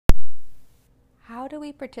How do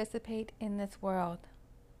we participate in this world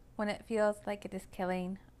when it feels like it is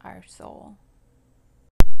killing our soul?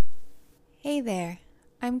 Hey there,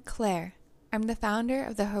 I'm Claire. I'm the founder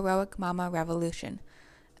of the Heroic Mama Revolution,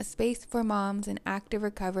 a space for moms in active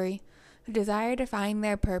recovery who desire to find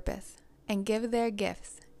their purpose and give their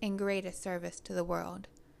gifts in greatest service to the world.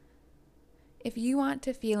 If you want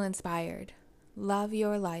to feel inspired, love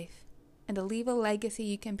your life, and to leave a legacy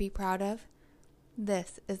you can be proud of,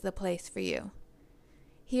 this is the place for you.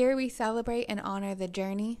 Here we celebrate and honor the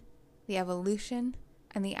journey, the evolution,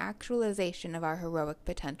 and the actualization of our heroic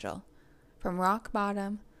potential, from rock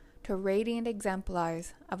bottom to radiant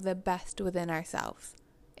exemplars of the best within ourselves.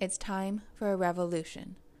 It's time for a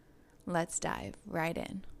revolution. Let's dive right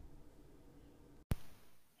in.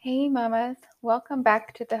 Hey mamas, welcome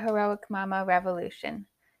back to the Heroic Mama Revolution.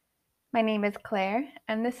 My name is Claire,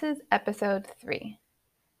 and this is episode 3.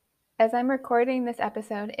 As I'm recording this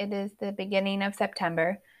episode, it is the beginning of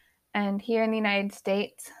September, and here in the United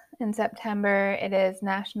States, in September, it is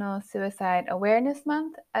National Suicide Awareness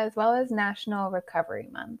Month, as well as National Recovery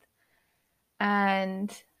Month.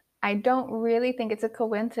 And I don't really think it's a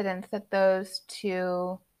coincidence that those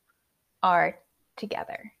two are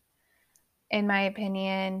together. In my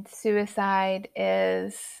opinion, suicide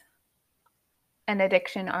is an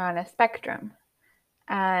addiction or on a spectrum.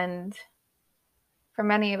 And for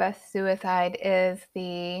many of us, suicide is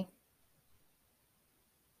the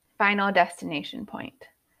final destination point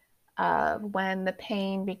of when the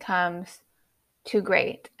pain becomes too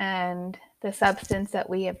great and the substance that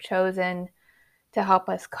we have chosen to help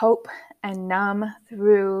us cope and numb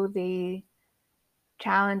through the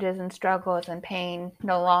challenges and struggles and pain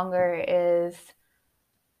no longer is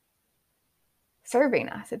serving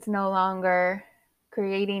us. It's no longer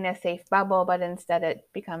creating a safe bubble, but instead it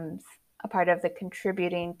becomes a part of the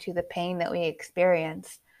contributing to the pain that we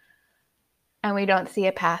experience, and we don't see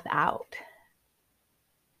a path out.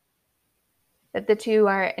 That the two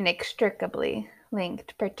are inextricably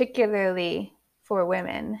linked, particularly for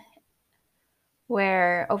women,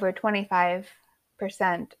 where over 25%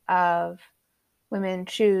 of women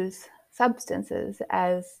choose substances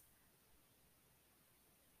as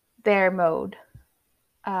their mode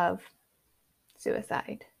of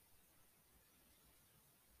suicide.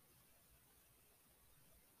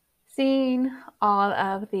 Seeing all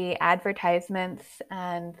of the advertisements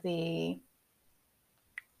and the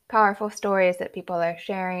powerful stories that people are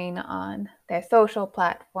sharing on their social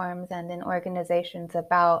platforms and in organizations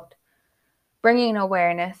about bringing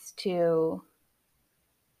awareness to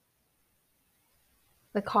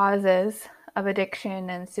the causes of addiction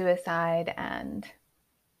and suicide, and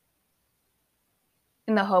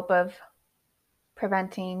in the hope of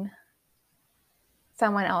preventing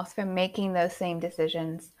someone else from making those same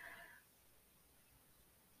decisions,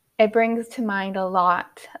 it brings to mind a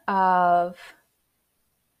lot of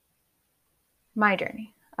my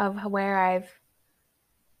journey, of where I've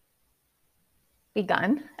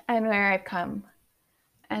begun and where I've come.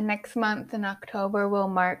 And next month in October will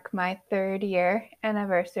mark my 3rd year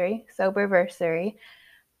anniversary, soberversary.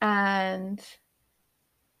 And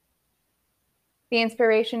the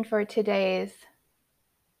inspiration for today's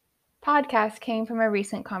podcast came from a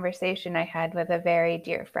recent conversation I had with a very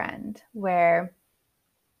dear friend, where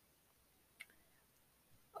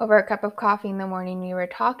over a cup of coffee in the morning, we were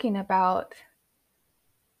talking about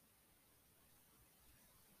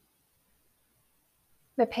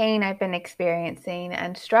the pain I've been experiencing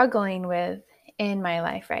and struggling with in my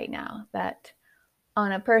life right now. That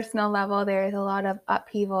on a personal level, there is a lot of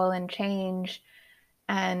upheaval and change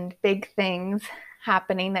and big things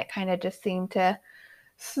happening that kind of just seem to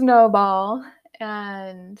snowball.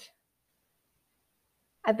 And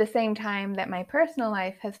at the same time that my personal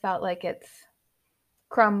life has felt like it's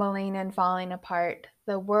crumbling and falling apart,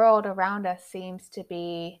 the world around us seems to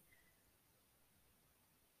be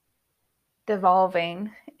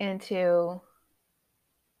devolving into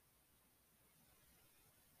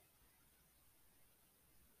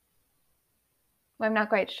I'm not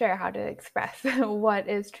quite sure how to express what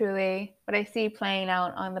I see playing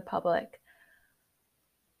out on the public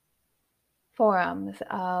forums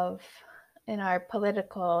of in our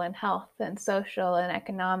political and health and social and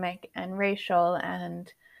economic and racial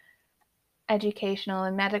and educational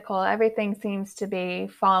and medical. Everything seems to be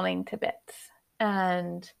falling to bits.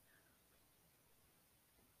 And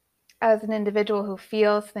as an individual who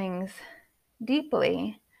feels things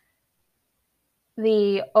deeply,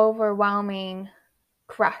 the overwhelming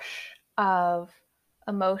crush of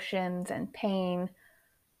emotions and pain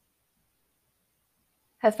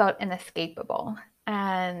has felt inescapable.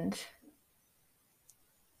 And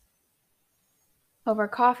over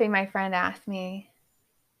coffee, my friend asked me,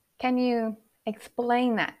 can you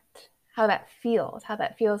explain that, how that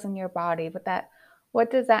feels in your body?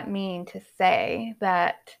 What does that mean to say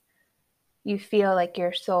that you feel like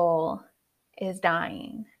your soul is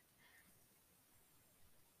dying?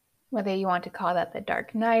 Whether you want to call that the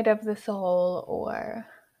dark night of the soul or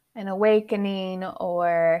an awakening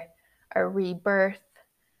or a rebirth.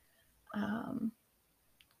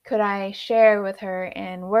 Could I share with her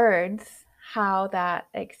in words how that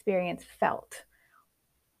experience felt?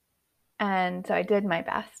 And so I did my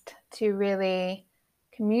best to really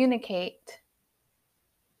communicate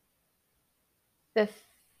the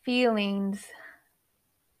feelings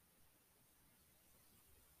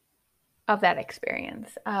of that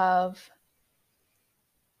experience, of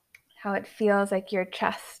how it feels like your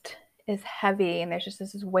chest is heavy and there's just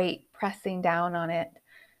this weight pressing down on it.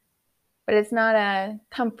 But it's not a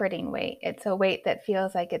comforting weight. It's a weight that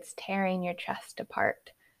feels like it's tearing your chest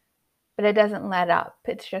apart. But it doesn't let up.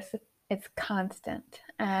 It's constant.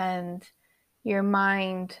 And your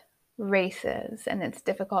mind races and it's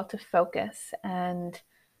difficult to focus. And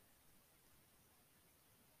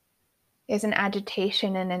there's an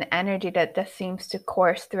agitation and an energy that just seems to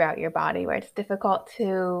course throughout your body where it's difficult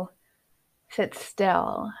to sit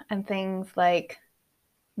still. And things like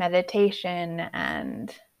meditation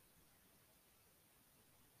and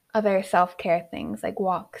other self-care things like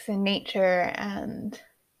walks in nature and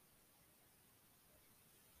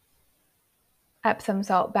Epsom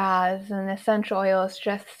salt baths and essential oils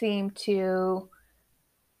just seem to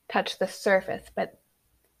touch the surface, but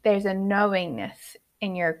there's a knowingness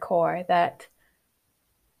in your core that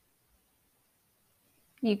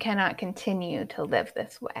you cannot continue to live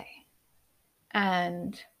this way.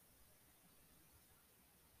 And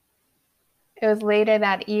it was later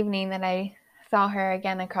that evening that I saw her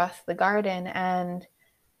again across the garden, and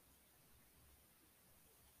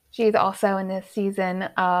she's also in this season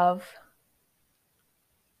of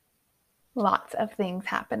lots of things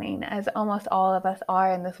happening, as almost all of us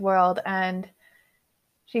are in this world. And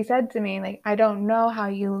she said to me, like, I don't know how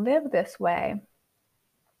you live this way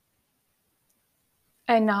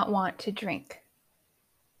and not want to drink.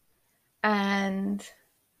 And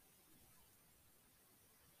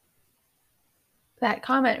that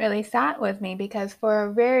comment really sat with me because for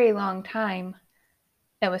a very long time,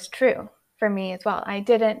 it was true for me as well. I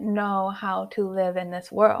didn't know how to live in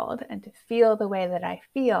this world and to feel the way that I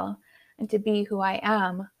feel and to be who I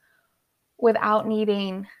am without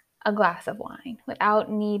needing a glass of wine,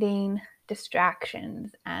 without needing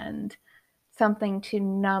distractions and something to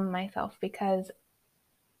numb myself, because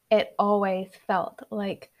it always felt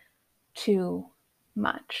like too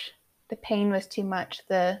much. The pain was too much.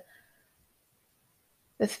 This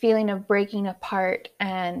feeling of breaking apart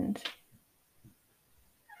and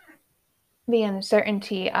the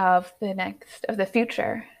uncertainty of the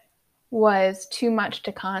future was too much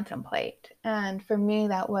to contemplate. And for me,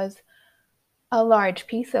 that was a large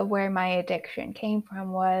piece of where my addiction came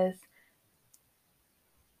from, was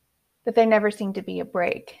that there never seemed to be a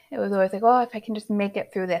break. It was always like, oh, if I can just make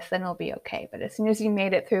it through this, then it'll be okay. But as soon as you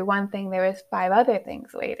made it through one thing, there was 5 other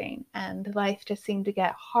things waiting, and life just seemed to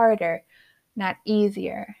get harder, not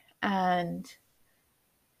easier. And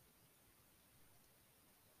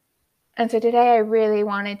so today I really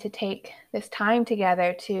wanted to take this time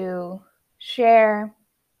together to share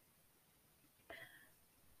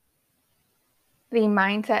the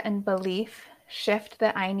mindset and belief shift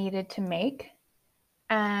that I needed to make,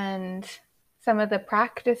 and some of the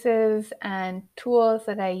practices and tools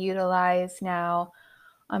that I utilize now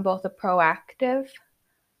on both a proactive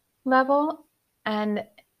level and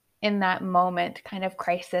in that moment kind of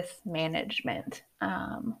crisis management,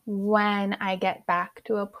 when I get back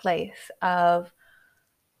to a place of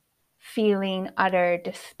feeling utter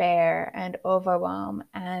despair and overwhelm,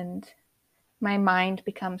 and my mind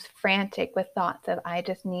becomes frantic with thoughts of, I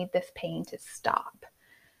just need this pain to stop.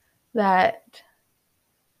 That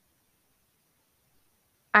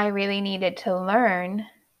I really needed to learn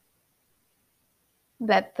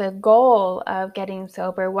that the goal of getting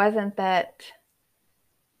sober wasn't that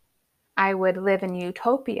I would live in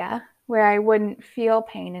utopia where I wouldn't feel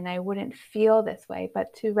pain and I wouldn't feel this way,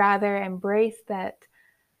 but to rather embrace that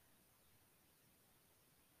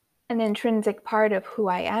an intrinsic part of who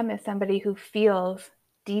I am is somebody who feels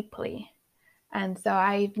deeply. And so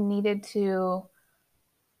I've needed to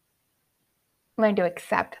learn to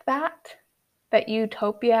accept that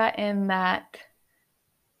utopia in that,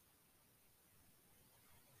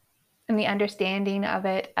 and the understanding of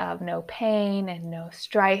it, of no pain and no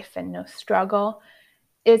strife and no struggle,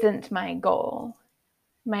 isn't my goal.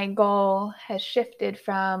 My goal has shifted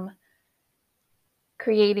from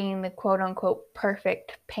creating the quote-unquote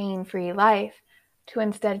perfect pain-free life, to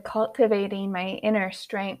instead cultivating my inner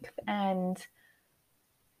strength and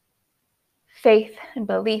faith and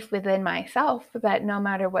belief within myself that no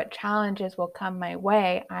matter what challenges will come my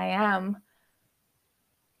way, I am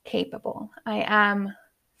capable, I am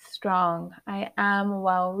strong, I am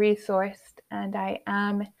well-resourced, and I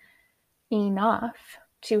am enough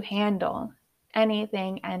to handle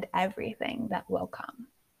anything and everything that will come.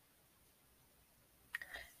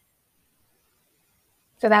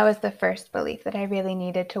 So that was the first belief that I really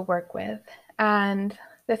needed to work with. And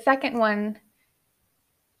the second one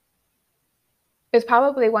is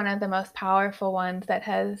probably one of the most powerful ones that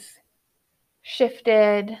has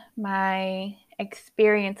shifted my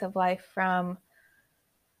experience of life from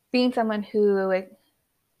being someone who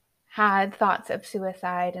had thoughts of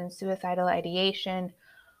suicide and suicidal ideation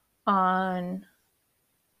on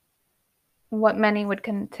what many would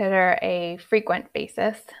consider a frequent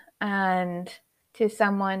basis, and to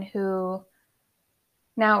someone who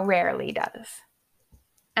now rarely does.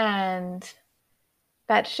 And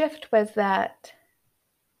that shift was that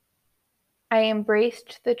I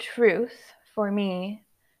embraced the truth for me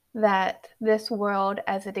that this world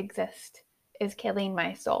as it exists is killing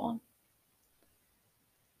my soul.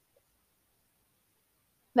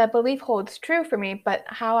 That belief holds true for me, but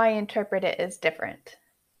how I interpret it is different.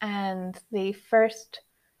 And the first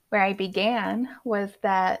where I began was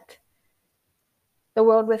that the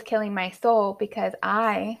world was killing my soul because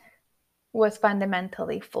I was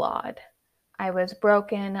fundamentally flawed. I was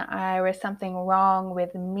broken. I was something wrong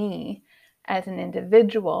with me as an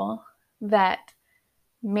individual that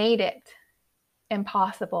made it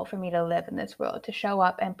impossible for me to live in this world, to show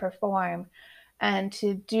up and perform and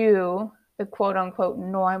to do the quote unquote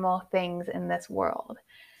normal things in this world.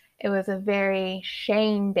 It was a very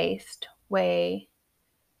shame-based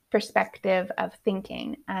perspective of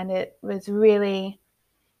thinking. And it was really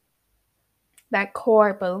that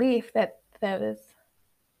core belief that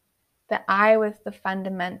I was the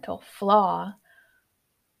fundamental flaw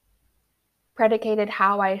predicated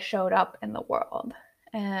how I showed up in the world.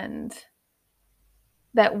 And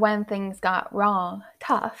that when things got wrong,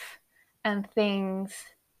 tough, and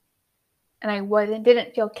I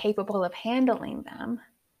didn't feel capable of handling them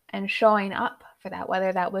and showing up for that,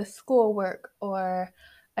 whether that was schoolwork or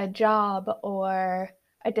a job or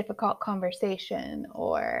a difficult conversation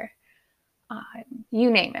or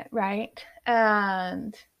you name it, right?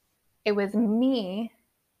 And it was me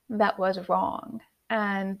that was wrong.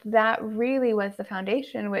 And that really was the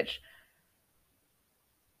foundation which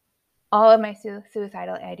all of my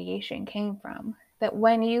suicidal ideation came from. That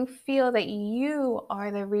when you feel that you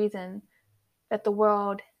are the reason that the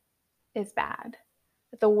world is bad,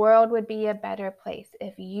 that the world would be a better place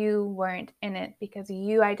if you weren't in it because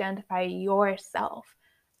you identify yourself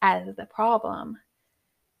as the problem,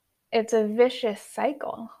 it's a vicious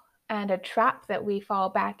cycle and a trap that we fall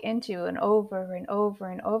back into and over and over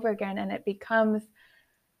and over again. And it becomes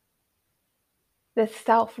this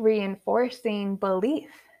self-reinforcing belief.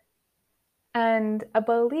 And a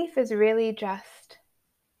belief is really just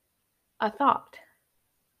a thought.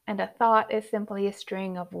 And a thought is simply a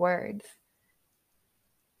string of words.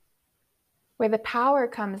 Where the power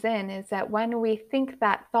comes in is that when we think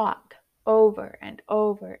that thought over and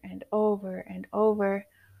over and over and over,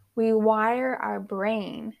 we wire our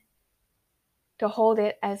brain to hold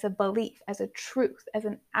it as a belief, as a truth, as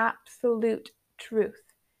an absolute truth.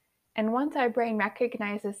 And once our brain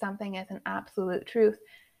recognizes something as an absolute truth,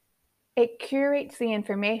 it curates the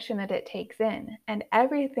information that it takes in, and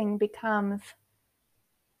everything becomes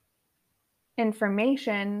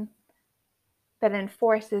information that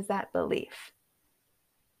enforces that belief.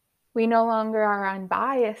 We no longer are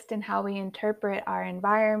unbiased in how we interpret our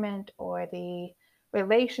environment or the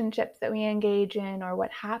relationships that we engage in or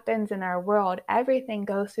what happens in our world. Everything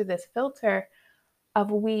goes through this filter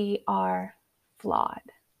of we are flawed.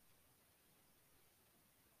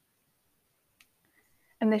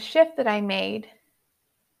 And the shift that I made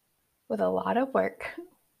with a lot of work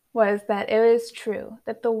was that it is true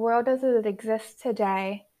that the world as it exists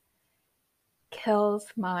today kills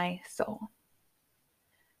my soul.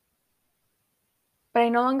 But I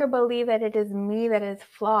no longer believe that it is me that is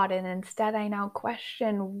flawed, and instead I now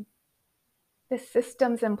question the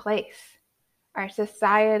systems in place, our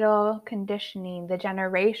societal conditioning, the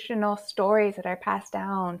generational stories that are passed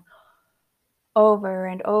down over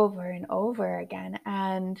and over and over again,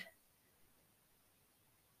 and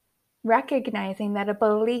recognizing that a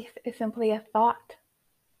belief is simply a thought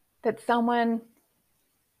that someone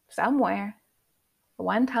somewhere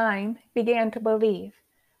one time began to believe.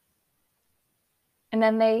 And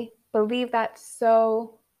then they believe that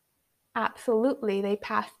so absolutely, they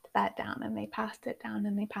passed that down and they passed it down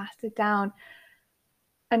and they passed it down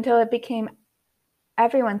until it became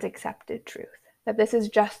everyone's accepted truth, that this is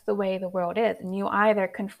just the way the world is. And you either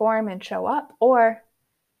conform and show up, or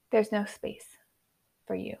there's no space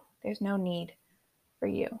for you. There's no need for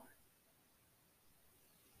you.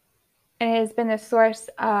 And it has been a source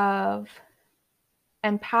of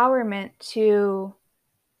empowerment to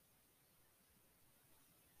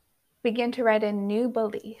begin to write a new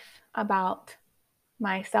belief about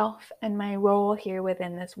myself and my role here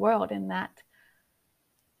within this world, and that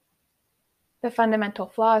the fundamental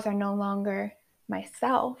flaws are no longer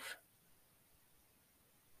myself,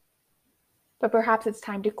 but perhaps it's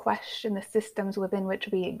time to question the systems within which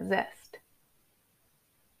we exist.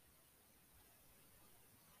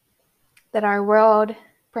 That our world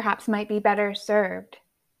perhaps might be better served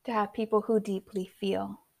to have people who deeply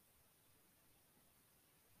feel,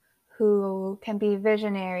 who can be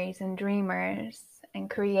visionaries and dreamers and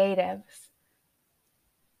creatives,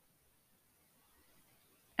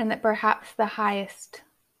 and that perhaps the highest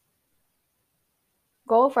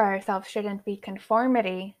goal for ourselves shouldn't be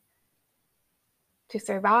conformity to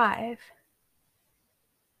survive,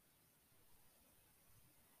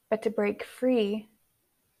 but to break free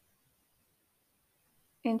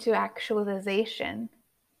into actualization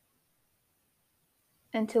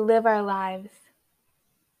and to live our lives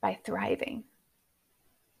by thriving.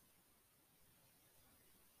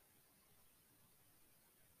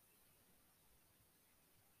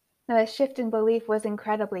 Now, the shift in belief was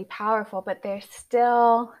incredibly powerful, but there's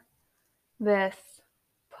still this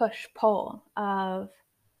push-pull of,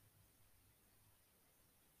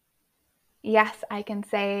 yes, I can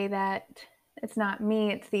say that it's not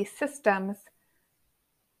me, it's these systems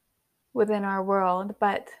within our world,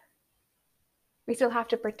 but we still have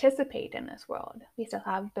to participate in this world. We still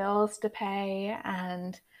have bills to pay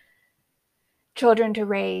and children to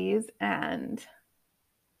raise and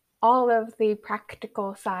all of the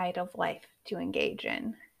practical side of life to engage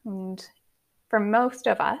in. And for most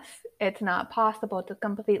of us, it's not possible to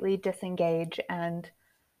completely disengage and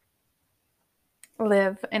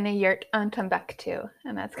live in a yurt on Timbuktu.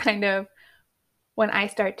 And that's kind of when I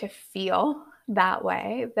start to feel that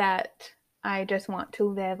way, that I just want to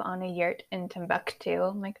live on a yurt in Timbuktu.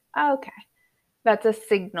 I'm like, oh, okay, that's a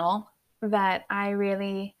signal that I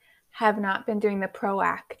really have not been doing the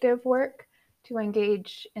proactive work to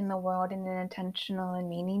engage in the world in an intentional and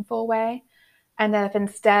meaningful way, and that I've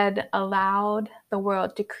instead allowed the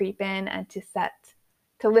world to creep in and to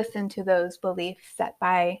listen to those beliefs set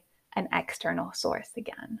by an external source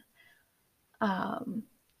again.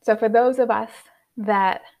 So for those of us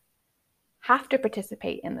that have to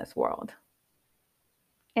participate in this world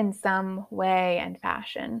in some way and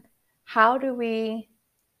fashion, how do we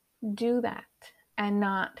do that and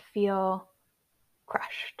not feel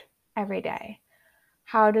crushed every day?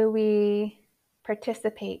 How do we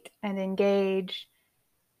participate and engage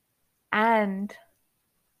and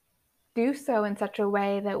do so in such a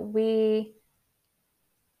way that we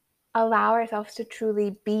allow ourselves to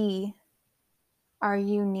truly be our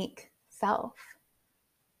unique self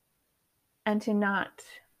and to not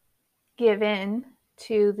give in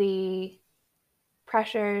to the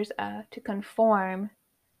pressures to conform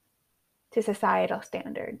to societal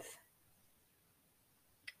standards?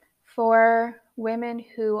 For women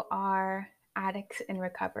who are addicts in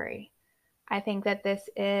recovery, I think that this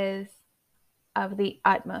is of the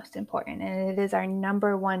utmost importance, and it is our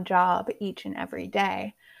number one job each and every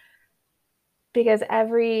day, because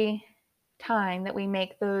every time that we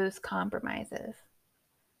make those compromises,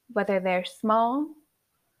 whether they're small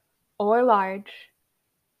or large,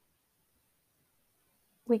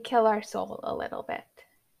 we kill our soul a little bit.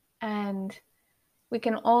 And we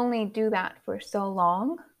can only do that for so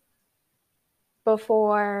long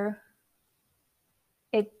before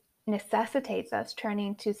it necessitates us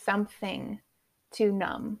turning to something to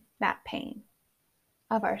numb that pain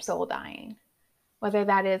of our soul dying. Whether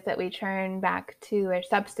that is that we turn back to a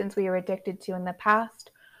substance we were addicted to in the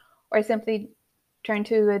past, or simply turn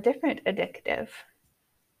to a different addictive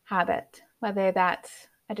habit, whether that's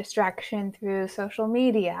a distraction through social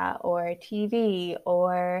media or TV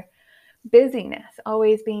or busyness,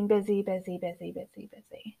 always being busy.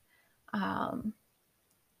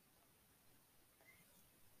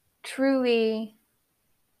 Truly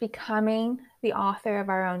becoming the author of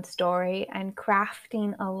our own story and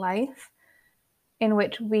crafting a life in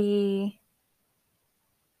which we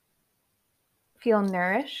feel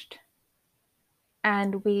nourished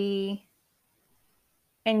and we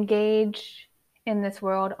engage in this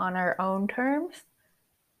world on our own terms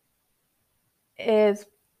is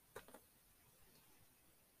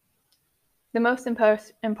the most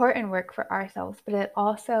important work for ourselves, but it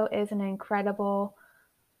also is an incredibly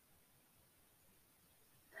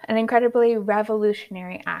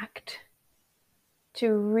revolutionary act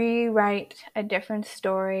to rewrite a different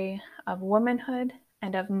story of womanhood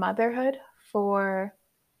and of motherhood for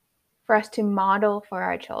us to model for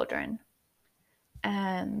our children.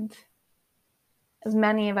 And as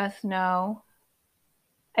many of us know,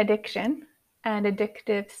 addiction and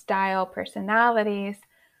addictive style personalities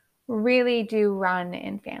really do run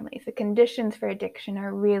in families. The conditions for addiction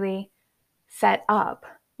are really set up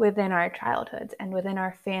within our childhoods and within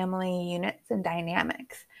our family units and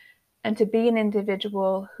dynamics. And to be an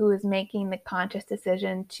individual who is making the conscious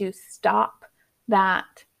decision to stop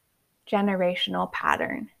that generational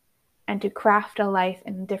pattern and to craft a life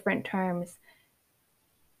in different terms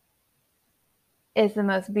is the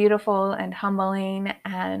most beautiful and humbling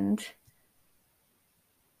and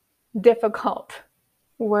difficult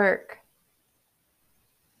work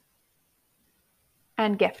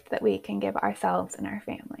and gift that we can give ourselves and our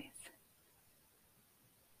families.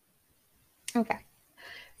 Okay,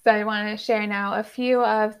 so I want to share now a few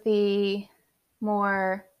of the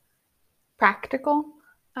more practical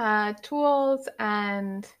tools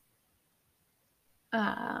and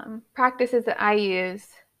practices that I use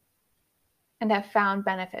and have found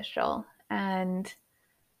beneficial. And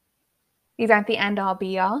these aren't the end all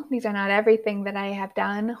be all. These are not everything that I have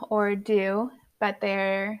done or do, but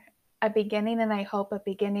they're a beginning, and I hope a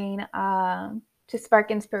beginning to spark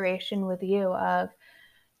inspiration with you of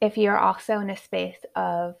if you're also in a space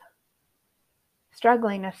of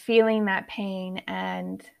struggling, of feeling that pain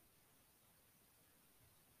and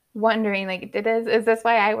wondering, like, is this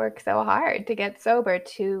why I work so hard to get sober,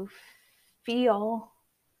 to feel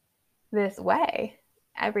this way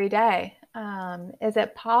every day? Is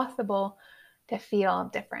it possible to feel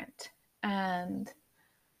different? And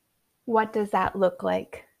what does that look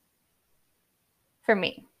like for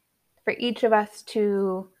me? For each of us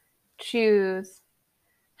to choose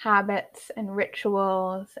habits and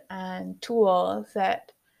rituals and tools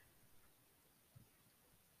that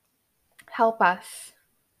help us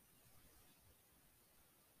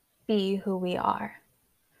be who we are.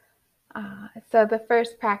 So the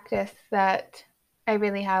first practice that I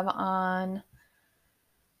really have on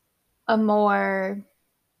a more,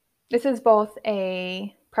 this is both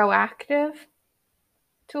a proactive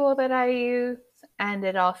tool that I use, and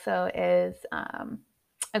it also is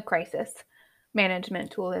a crisis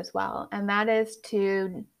management tool as well. And that is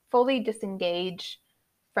to fully disengage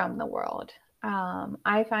from the world.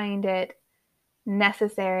 I find it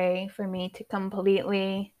necessary for me to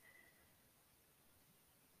completely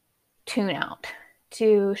tune out,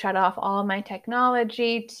 to shut off all of my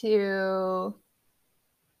technology, to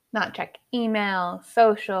not check email,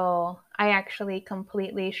 social. I actually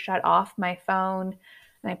completely shut off my phone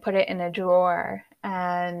and I put it in a drawer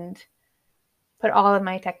and put all of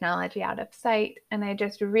my technology out of sight. And I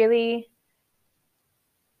just really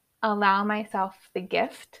allow myself the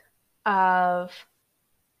gift of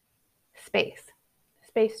space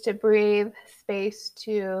to breathe, space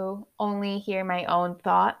to only hear my own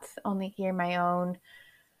thoughts, only hear my own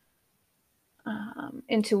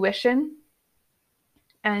intuition,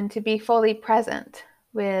 and to be fully present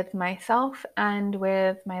with myself and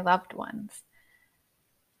with my loved ones.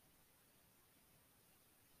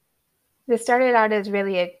 This started out as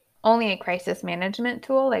really only a crisis management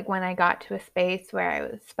tool. Like when I got to a space where I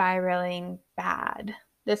was spiraling bad,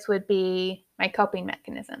 this would be my coping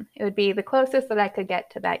mechanism. It would be the closest that I could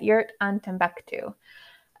get to that yurt on Timbuktu,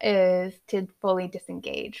 is to fully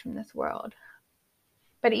disengage from this world.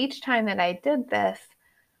 But each time that I did this,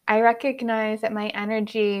 I recognized that my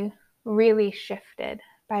energy really shifted.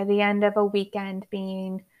 By the end of a weekend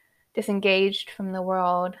being disengaged from the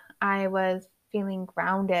world, I was feeling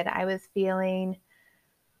grounded. I was feeling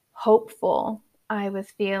hopeful. I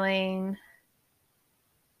was feeling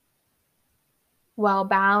well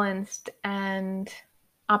balanced and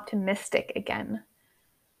optimistic again.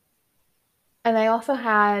 And I also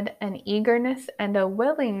had an eagerness and a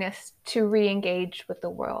willingness to re-engage with the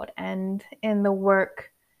world and in the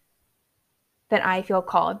work that I feel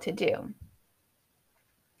called to do.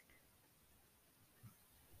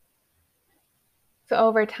 So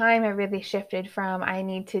over time, it really shifted from I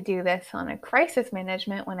need to do this on a crisis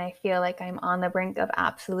management when I feel like I'm on the brink of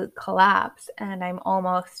absolute collapse and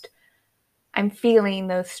I'm feeling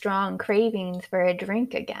those strong cravings for a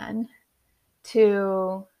drink again,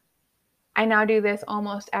 to I now do this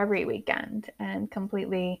almost every weekend and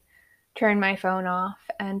completely turn my phone off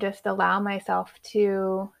and just allow myself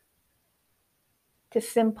to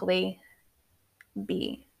simply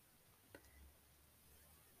be.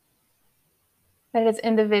 that as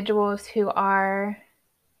individuals who are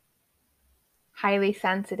highly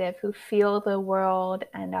sensitive, who feel the world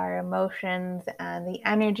and our emotions and the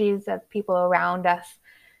energies of people around us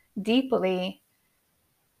deeply,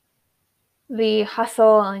 the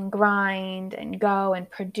hustle and grind and go and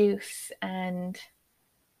produce and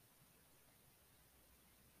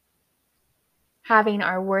having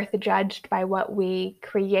our worth judged by what we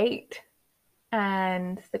create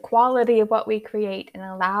and the quality of what we create, and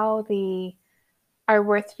allow our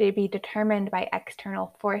worth to be determined by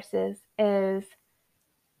external forces, is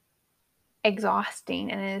exhausting,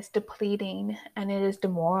 and it is depleting, and it is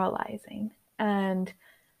demoralizing. And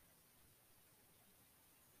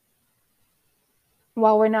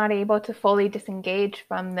while we're not able to fully disengage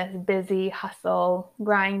from this busy hustle,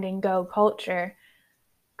 grind and go culture,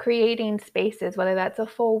 creating spaces, whether that's a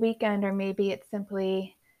full weekend or maybe it's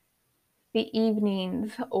simply the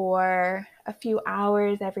evenings or a few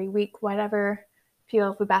hours every week, whatever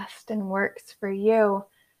feels the best and works for you,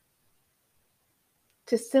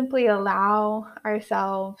 to simply allow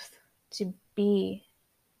ourselves to be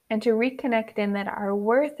and to reconnect in that our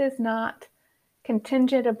worth is not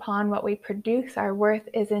contingent upon what we produce. Our worth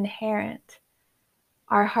is inherent.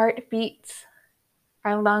 Our heart beats,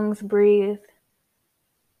 our lungs breathe,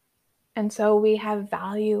 and so we have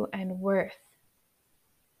value and worth.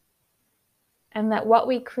 And that what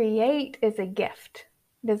we create is a gift.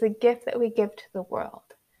 It is a gift that we give to the world.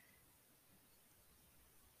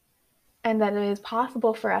 And that it is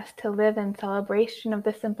possible for us to live in celebration of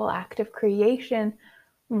the simple act of creation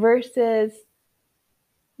versus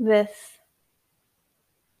this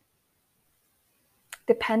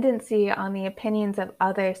dependency on the opinions of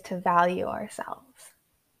others to value ourselves.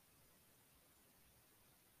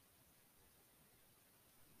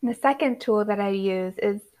 And the second tool that I use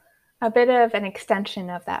is a bit of an extension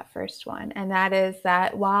of that first one, and that is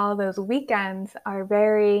that while those weekends are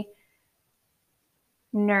very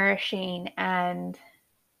nourishing and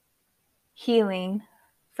healing,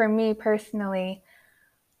 for me personally,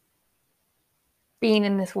 being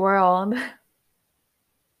in this world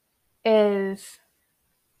is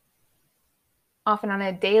often on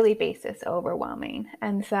a daily basis overwhelming.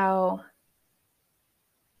 And so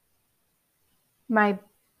my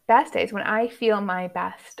best days, when I feel my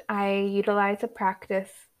best, I utilize a practice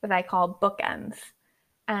that I call bookends.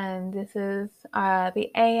 And this is the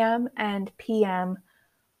AM and PM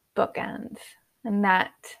bookends. And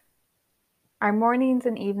that our mornings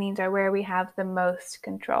and evenings are where we have the most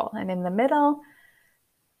control. And in the middle,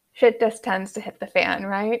 shit just tends to hit the fan,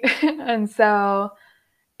 right? And so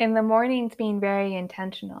in the mornings, being very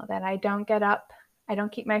intentional that I don't get up, I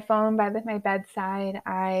don't keep my phone by my bedside,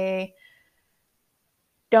 I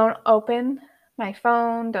don't open my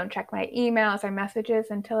phone, don't check my emails or messages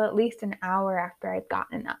until at least an hour after I've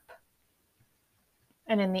gotten up.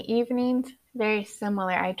 And in the evenings, very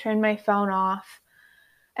similar. I turn my phone off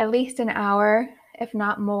at least an hour, if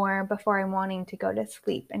not more, before I'm wanting to go to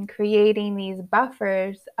sleep, and creating these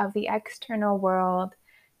buffers of the external world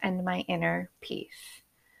and my inner peace.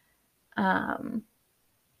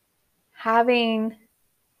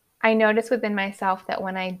 I notice within myself that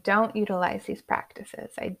when I don't utilize these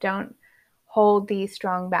practices, I don't hold these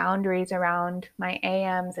strong boundaries around my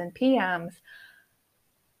AMs and PMs,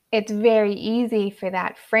 it's very easy for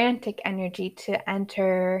that frantic energy to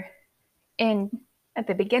enter in at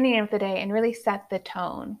the beginning of the day and really set the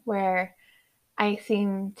tone, where I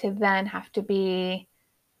seem to then have to be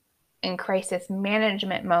in crisis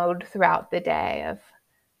management mode throughout the day, of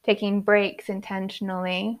taking breaks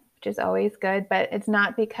intentionally, which is always good, but it's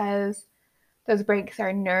not because those breaks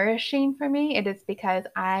are nourishing for me. It is because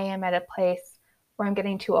I am at a place where I'm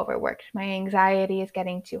getting too overworked. My anxiety is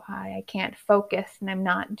getting too high. I can't focus, and I'm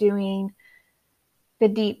not doing the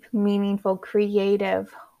deep, meaningful,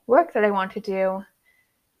 creative work that I want to do.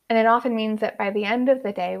 And it often means that by the end of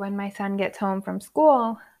the day, when my son gets home from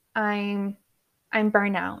school, I'm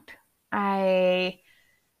burnout. I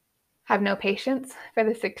have no patience for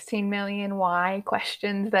the 16 million why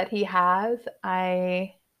questions that he has.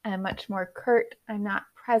 I am much more curt. I'm not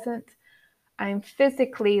present. I'm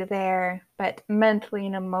physically there, but mentally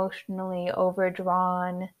and emotionally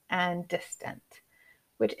overdrawn and distant,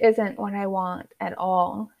 which isn't what I want at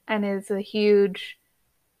all, and is a huge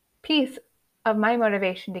piece of my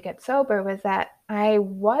motivation to get sober, was that I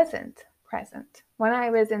wasn't present. When I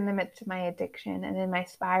was in the midst of my addiction and in my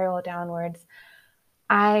spiral downwards,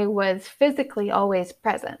 I was physically always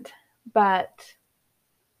present, but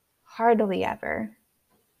hardly ever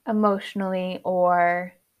emotionally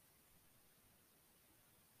or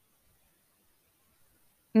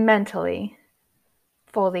mentally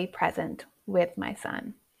fully present with my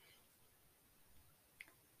son.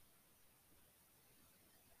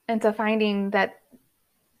 And so finding that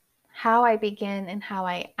how I begin and how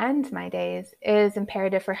I end my days is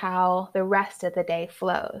imperative for how the rest of the day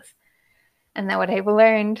flows. And that what I've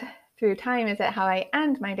learned through time is that how I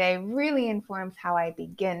end my day really informs how I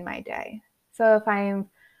begin my day. So if I'm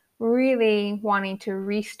really wanting to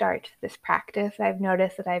restart this practice, I've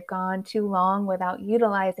noticed that I've gone too long without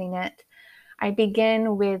utilizing it. I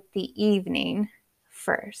begin with the evening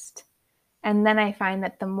first. And then I find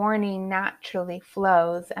that the morning naturally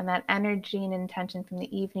flows, and that energy and intention from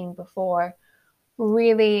the evening before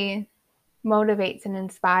really motivates and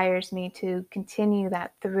inspires me to continue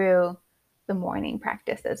that through the morning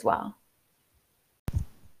practice as well.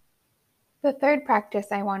 The third practice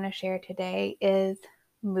I want to share today is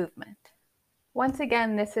movement. Once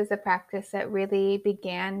again, this is a practice that really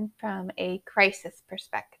began from a crisis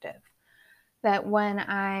perspective. That when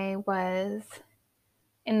I was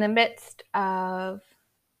in the midst of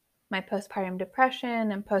my postpartum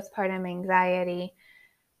depression and postpartum anxiety,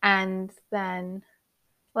 and then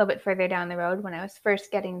a little bit further down the road when I was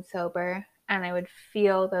first getting sober, and I would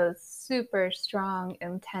feel those super strong,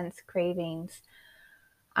 intense cravings.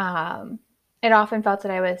 It often felt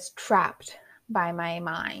that I was trapped by my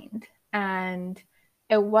mind, and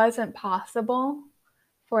it wasn't possible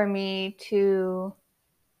for me to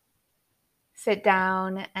sit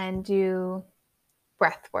down and do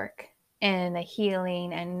breath work in a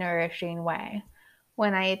healing and nourishing way.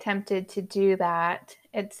 When I attempted to do that,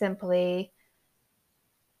 it simply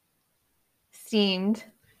seemed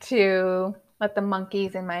to let the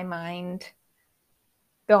monkeys in my mind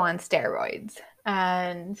go on steroids.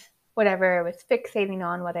 And whatever I was fixating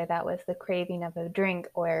on, whether that was the craving of a drink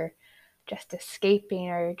or just escaping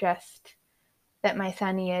or just that my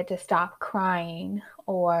son needed to stop crying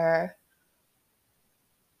or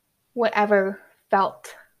whatever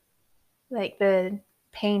felt like the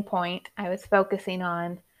pain point I was focusing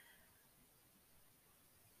on,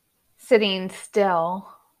 sitting still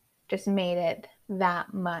just made it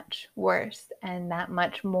that much worse and that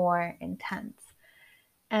much more intense.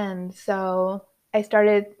 And so I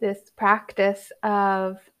started this practice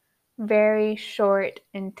of very short,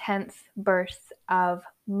 intense bursts of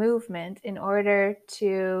movement in order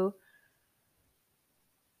to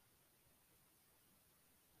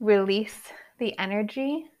release the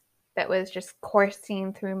energy that was just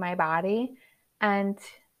coursing through my body, and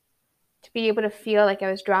to be able to feel like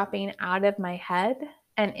I was dropping out of my head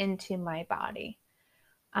and into my body.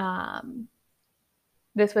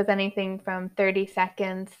 This was anything from 30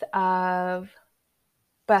 seconds of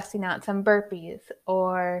busting out some burpees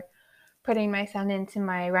or putting my son into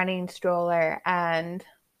my running stroller and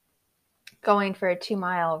going for a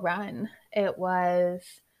 2-mile run. It was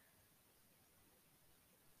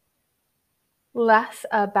less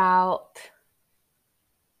about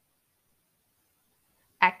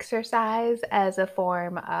exercise as a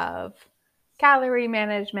form of calorie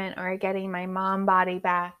management or getting my mom body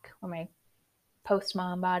back, or my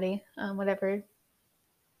post-mom body, whatever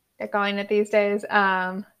they're calling it these days,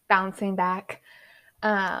 bouncing back.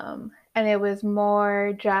 And it was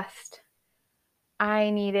more just,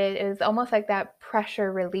 it was almost like that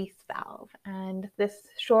pressure release valve. And this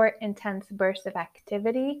short, intense burst of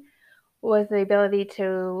activity was the ability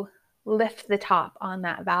to lift the top on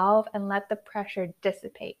that valve and let the pressure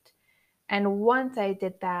dissipate. And once I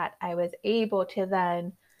did that, I was able to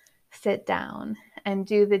then sit down and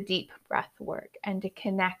do the deep breath work and to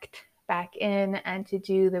connect back in and to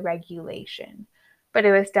do the regulation. But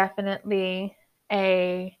it was definitely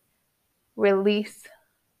a release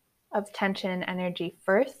of tension and energy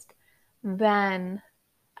first, then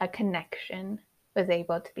a connection was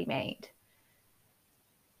able to be made.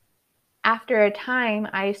 After a time,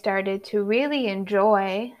 I started to really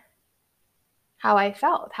enjoy how I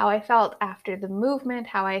felt after the movement,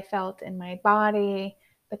 how I felt in my body,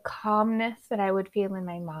 the calmness that I would feel in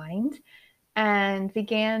my mind, and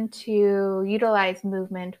began to utilize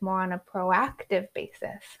movement more on a proactive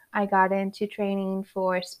basis. I got into training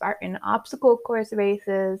for Spartan obstacle course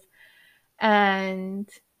races and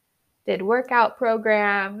did workout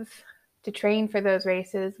programs to train for those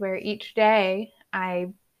races, where each day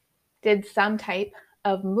I did some type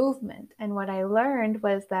of movement. And what I learned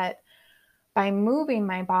was that by moving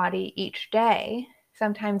my body each day,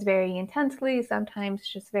 sometimes very intensely, sometimes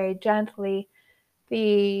just very gently,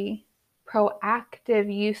 the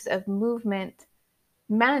proactive use of movement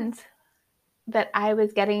meant that I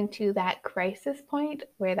was getting to that crisis point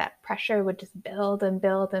where that pressure would just build and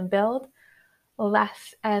build and build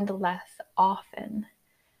less and less often.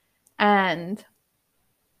 And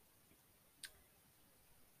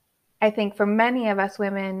I think for many of us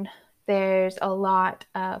women, There's a lot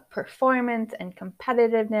of performance and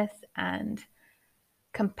competitiveness and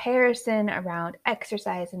comparison around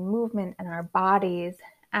exercise and movement and our bodies.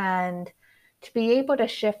 And to be able to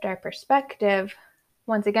shift our perspective,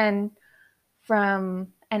 once again, from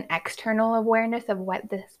an external awareness of what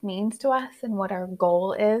this means to us and what our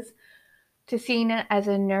goal is, to seeing it as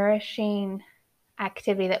a nourishing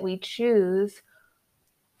activity that we choose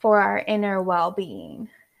for our inner well-being.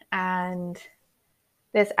 And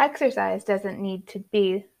this exercise doesn't need to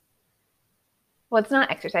be, well, it's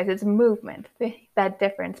not exercise, it's movement. That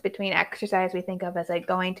difference between exercise we think of as like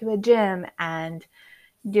going to a gym and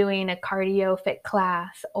doing a cardio fit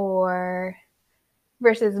class, or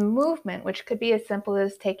versus movement, which could be as simple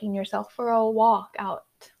as taking yourself for a walk out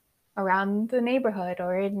around the neighborhood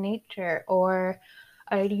or in nature, or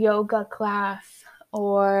a yoga class,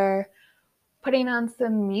 or putting on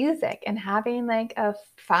some music and having like a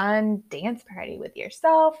fun dance party with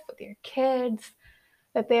yourself, with your kids.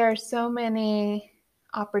 That there are so many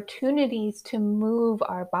opportunities to move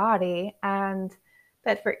our body, and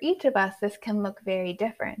that for each of us this can look very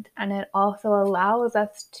different. And it also allows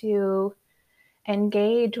us to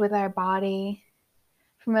engage with our body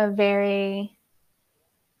from a very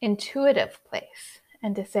intuitive place,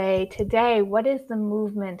 and to say, today, what is the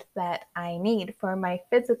movement that I need for my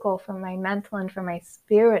physical, for my mental, and for my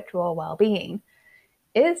spiritual well-being?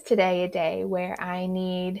 Is today a day where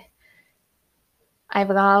I've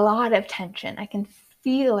got a lot of tension, I can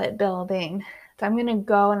feel it building, so I'm going to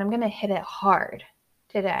go and I'm going to hit it hard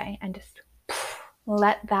today and just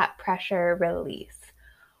let that pressure release?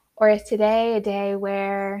 Or is today a day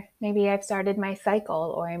where maybe I've started my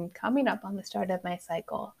cycle, or I'm coming up on the start of my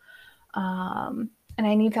cycle, and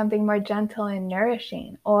I need something more gentle and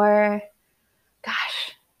nourishing? Or,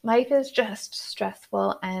 gosh, life is just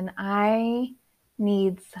stressful and I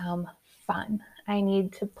need some fun. I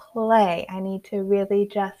need to play. I need to really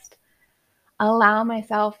just allow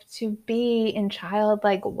myself to be in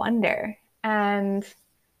childlike wonder. And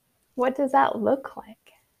what does that look like?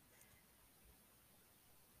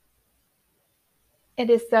 It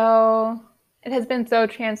has been so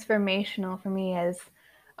transformational for me as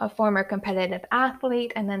a former competitive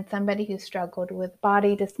athlete, and then somebody who struggled with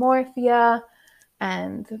body dysmorphia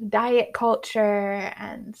and diet culture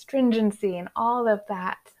and stringency and all of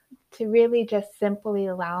that, to really just simply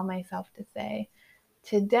allow myself to say,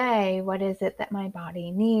 today, what is it that my body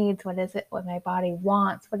needs? What is it what my body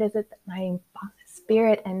wants? What is it that my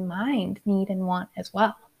spirit and mind need and want as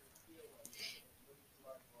well?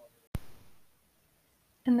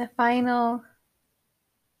 And the final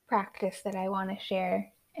practice that I want to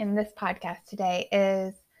share in this podcast today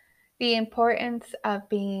is the importance of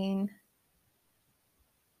being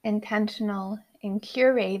intentional in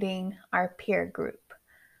curating our peer group.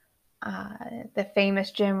 The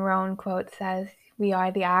famous Jim Rohn quote says, "We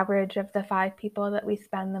are the average of the 5 people that we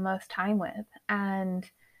spend the most time with." And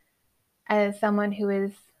as someone who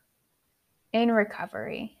is in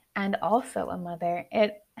recovery and also a mother,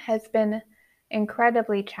 it has been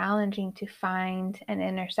incredibly challenging to find an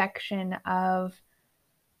intersection of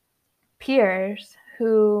peers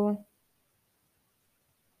who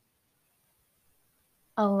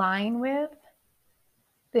align with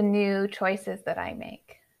the new choices that I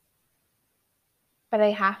make. But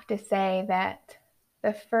I have to say that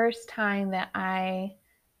the first time that I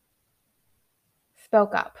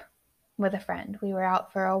spoke up with a friend, we were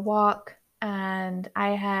out for a walk, and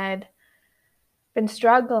I had been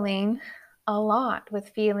struggling a lot with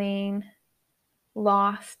feeling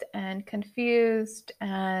lost and confused,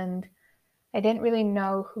 and I didn't really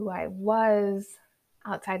know who I was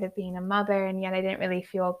outside of being a mother, and yet I didn't really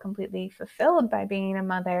feel completely fulfilled by being a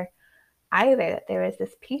mother either. That there was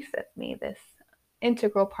this piece of me, this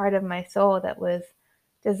integral part of my soul that was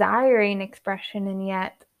desiring expression, and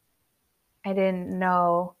yet I didn't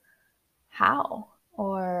know how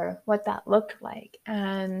or what that looked like.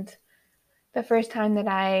 And the first time that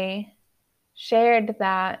I shared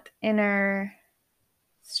that inner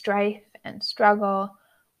strife and struggle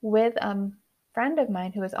with a friend of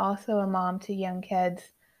mine who was also a mom to young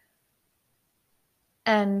kids,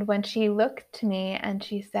 and when she looked to me and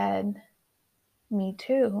she said, "Me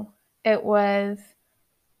too," it was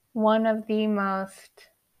one of the most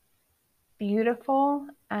beautiful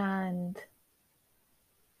and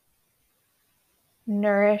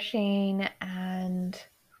nourishing and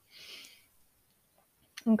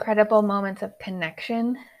incredible moments of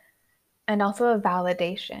connection, and also of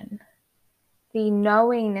validation. The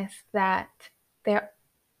knowingness that there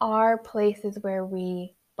are places where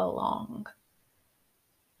we belong.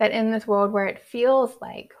 That in this world where it feels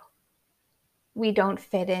like we don't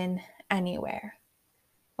fit in anywhere,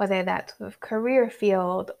 whether that's with career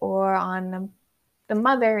field or on the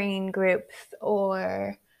mothering groups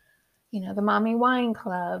or, the mommy wine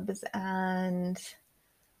clubs and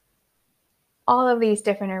all of these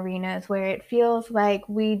different arenas where it feels like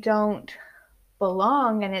we don't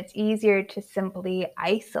belong and it's easier to simply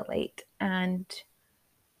isolate and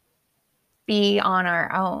be on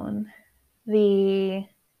our own. The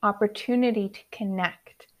opportunity to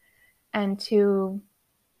connect and to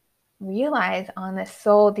realize on this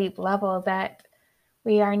soul deep level that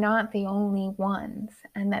we are not the only ones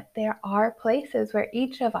and that there are places where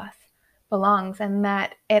each of us belongs, and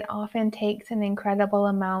that it often takes an incredible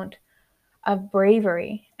amount of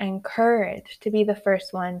bravery and courage to be the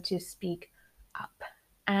first one to speak up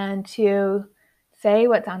and to say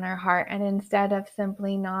what's on our heart. And instead of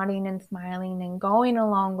simply nodding and smiling and going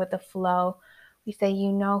along with the flow, we say,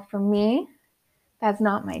 for me, that's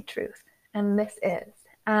not my truth, and this is.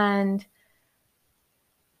 And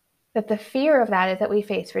that the fear of that is that we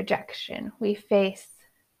face rejection. We face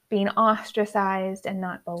being ostracized and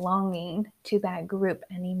not belonging to that group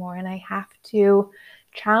anymore. And I have to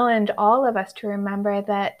challenge all of us to remember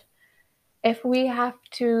that if we have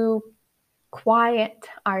to quiet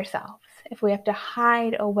ourselves, if we have to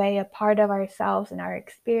hide away a part of ourselves and our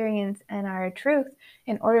experience and our truth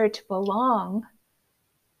in order to belong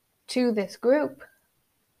to this group,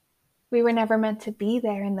 we were never meant to be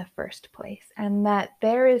there in the first place. And that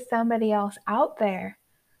there is somebody else out there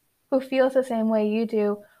who feels the same way you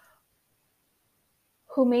do,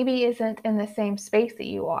 who maybe isn't in the same space that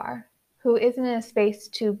you are, who isn't in a space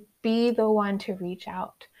to be the one to reach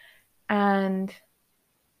out. And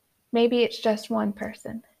maybe it's just one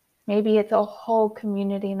person. Maybe it's a whole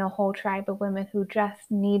community and a whole tribe of women who just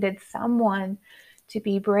needed someone to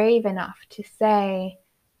be brave enough to say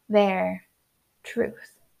their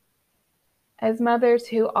truth. As mothers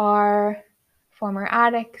who are former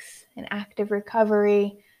addicts in active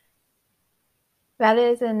recovery, that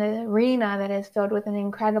is an arena that is filled with an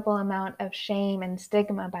incredible amount of shame and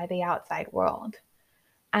stigma by the outside world.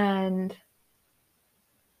 And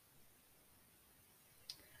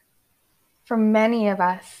for many of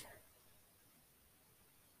us,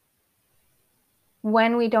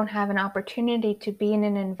 when we don't have an opportunity to be in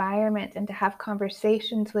an environment and to have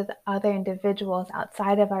conversations with other individuals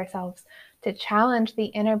outside of ourselves to challenge the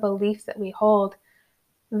inner beliefs that we hold,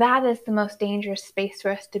 that is the most dangerous space for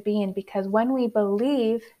us to be in, because when we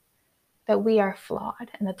believe that we are flawed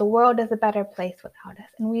and that the world is a better place without us,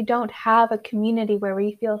 and we don't have a community where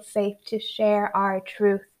we feel safe to share our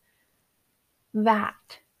truth,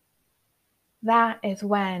 that is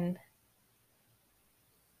when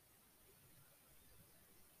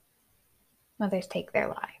mothers take their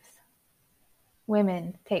lives.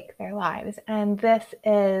 Women take their lives. And this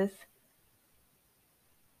is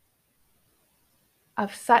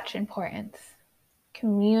of such importance.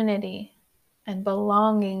 Community and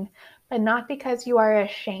belonging, but not because you are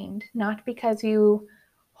ashamed, not because you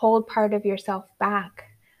hold part of yourself back,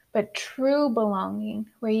 but true belonging,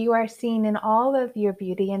 where you are seen in all of your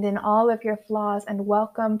beauty and in all of your flaws and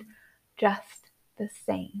welcomed just the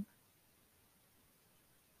same.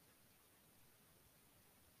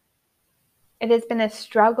 It has been a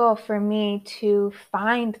struggle for me to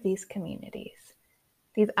find these communities,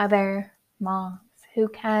 these other moms who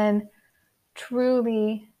can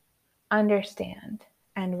truly understand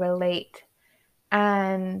and relate,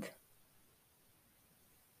 and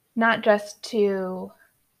not just to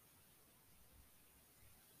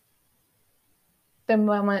the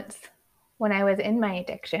moments when I was in my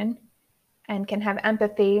addiction, and can have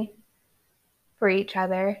empathy for each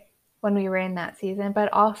other when we were in that season,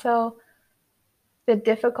 but also the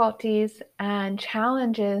difficulties and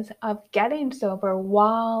challenges of getting sober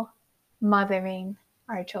while mothering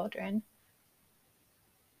our children.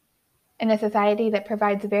 In a society that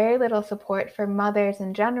provides very little support for mothers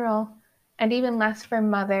in general, and even less for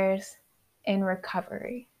mothers in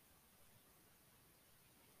recovery.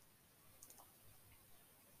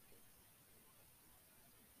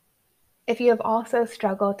 If you have also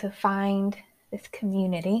struggled to find this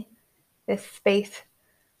community, this space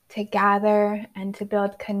to gather and to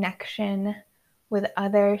build connection with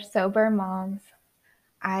other sober moms,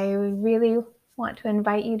 I really want to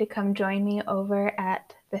invite you to come join me over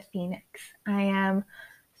at the Phoenix. I am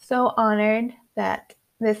so honored that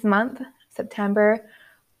this month, September,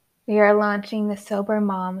 we are launching the Sober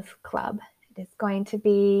Moms Club. It is going to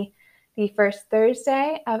be the first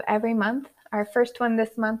Thursday of every month. Our first one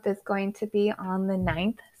this month is going to be on the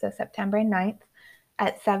 9th, so September 9th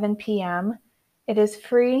at 7 p.m. It is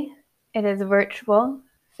free, it is virtual,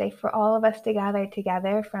 safe for all of us to gather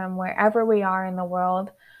together from wherever we are in the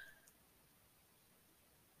world.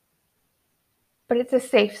 but it's a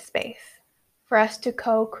safe space for us to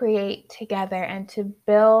co-create together and to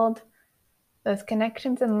build those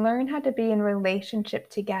connections and learn how to be in relationship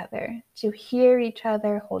together, to hear each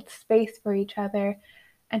other, hold space for each other,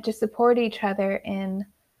 and to support each other in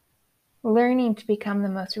learning to become the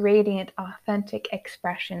most radiant, authentic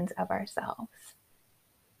expressions of ourselves.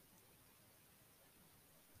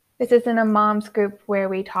 This isn't a mom's group where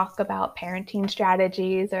we talk about parenting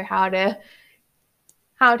strategies or how to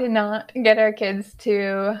not get our kids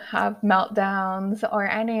to have meltdowns or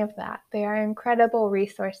any of that. There are incredible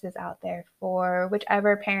resources out there for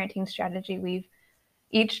whichever parenting strategy we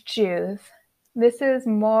each choose. This is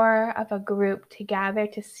more of a group to gather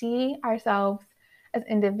to see ourselves as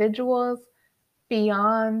individuals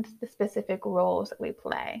beyond the specific roles that we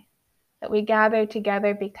play. That we gather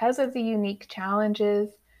together because of the unique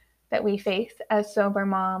challenges that we face as sober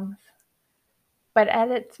moms. But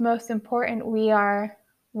at its most important, we are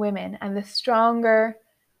women, and the stronger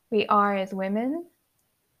we are as women,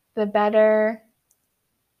 the better,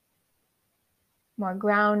 more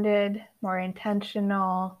grounded, more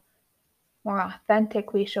intentional, more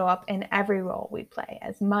authentic we show up in every role we play,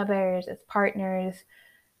 as mothers, as partners,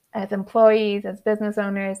 as employees, as business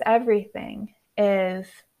owners. Everything is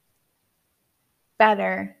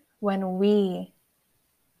better when we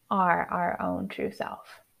are our own true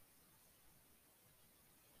self.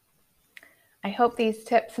 I hope these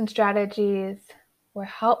tips and strategies were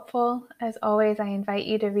helpful. As always, I invite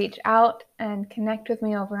you to reach out and connect with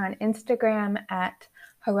me over on Instagram at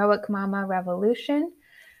Heroic Mama Revolution.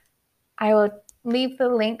 I will leave the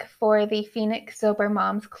link for the Phoenix Sober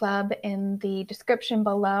Moms Club in the description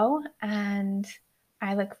below, and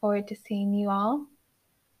I look forward to seeing you all,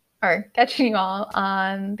 or catching you all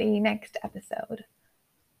on the next episode.